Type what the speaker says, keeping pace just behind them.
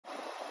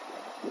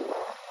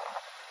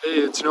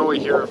Hey, it's Noah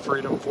here at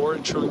Freedom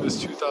Ford, showing this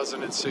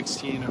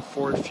 2016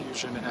 Ford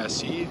Fusion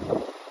SE.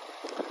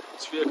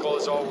 This vehicle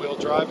is all-wheel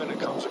drive and it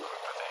comes equipped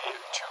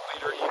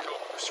with a 2-liter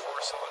EcoBoost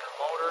 4-cylinder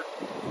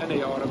motor and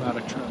an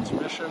automatic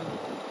transmission.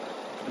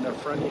 In the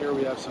front here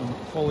we have some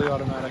fully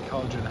automatic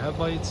halogen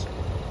headlights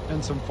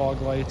and some fog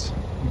lights.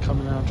 And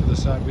coming around to the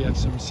side we have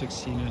some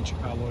 16-inch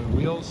alloy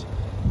wheels,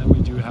 and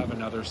we do have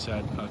another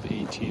set of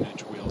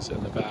 18-inch wheels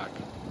in the back.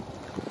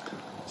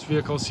 This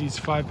vehicle seats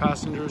 5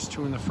 passengers,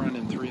 2 in the front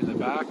and 3 in the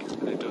back,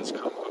 and it does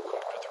come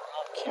equipped with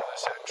remote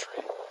keyless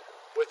entry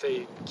with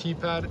a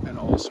keypad and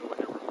also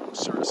a remote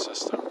start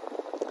system.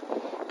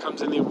 It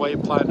comes in the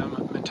white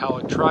platinum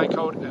metallic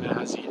tri-coat and it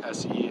has the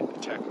SE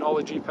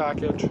technology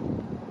package.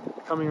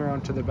 Coming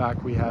around to the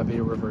back we have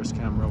a reverse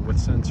camera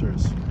with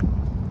sensors.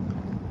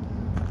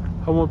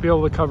 I won't be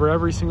able to cover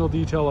every single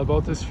detail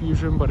about this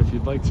Fusion, but if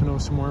you'd like to know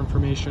some more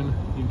information,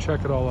 you can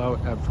check it all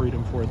out at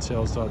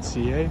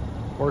freedomfordsales.ca.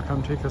 or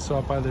come take a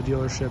stop by the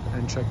dealership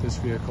and check this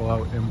vehicle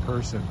out in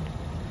person.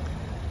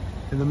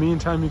 In the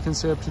meantime, you can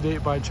stay up to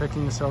date by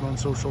checking us out on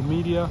social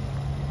media,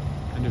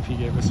 and if you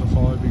gave us a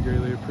follow, it'd be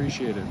greatly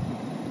appreciated.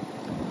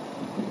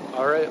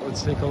 All right,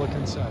 let's take a look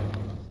inside.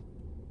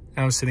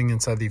 Now sitting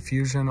inside the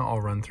Fusion, I'll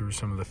run through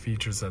some of the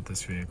features that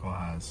this vehicle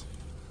has.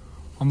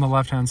 On the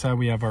left-hand side,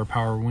 we have our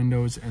power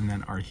windows and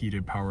then our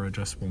heated power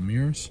adjustable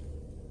mirrors.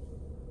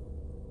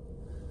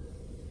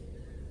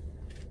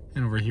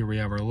 And over here we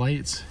have our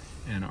lights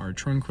and our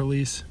trunk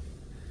release,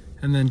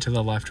 and then to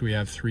the left we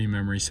have 3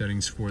 memory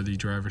settings for the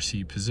driver's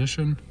seat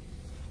position.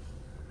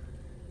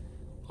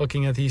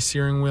 Looking at the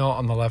steering wheel,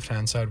 on the left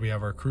hand side we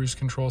have our cruise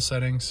control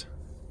settings,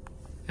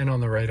 and on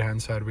the right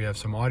hand side we have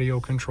some audio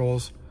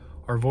controls,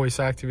 our voice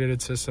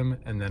activated system,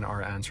 and then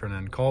our answer and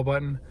end call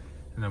button,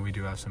 and then we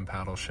do have some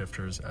paddle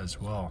shifters as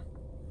well.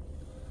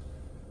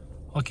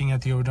 Looking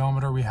at the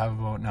odometer, we have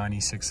about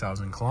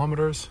 96,000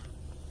 kilometers.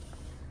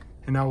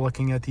 And now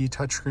looking at the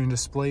touchscreen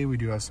display, we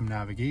do have some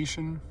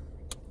navigation.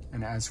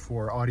 And as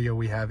for audio,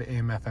 we have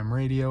AM/FM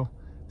radio,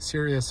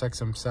 Sirius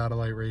XM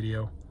satellite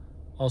radio.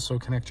 Also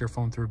connect your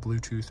phone through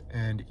Bluetooth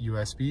and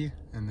USB.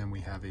 And then we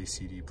have a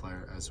CD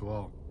player as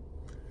well.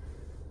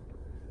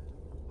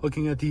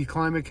 Looking at the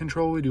climate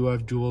control, we do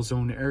have dual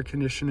zone air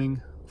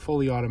conditioning,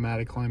 fully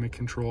automatic climate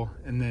control,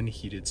 and then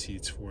heated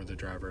seats for the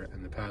driver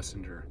and the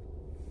passenger.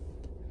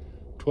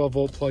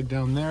 12-volt plug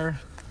down there.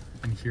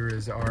 And here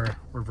is our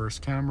reverse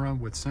camera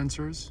with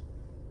sensors.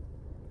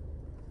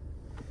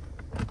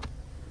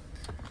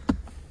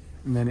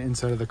 And then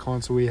inside of the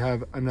console we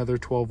have another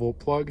 12-volt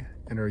plug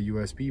and our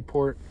USB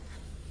port.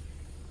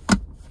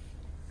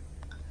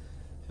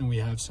 And we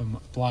have some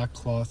black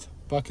cloth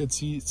bucket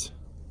seats.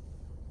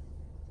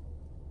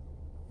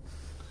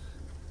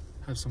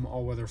 Have some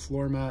all-weather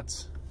floor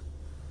mats.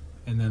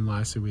 And then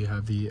lastly we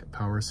have the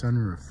power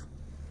sunroof.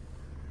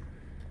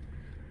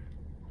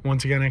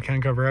 Once again, I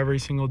can't cover every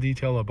single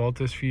detail about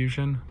this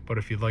Fusion, but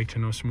if you'd like to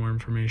know some more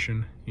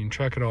information, you can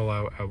check it all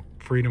out at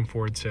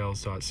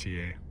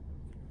freedomfordsales.ca.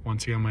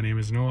 Once again, my name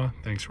is Noah.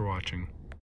 Thanks for watching.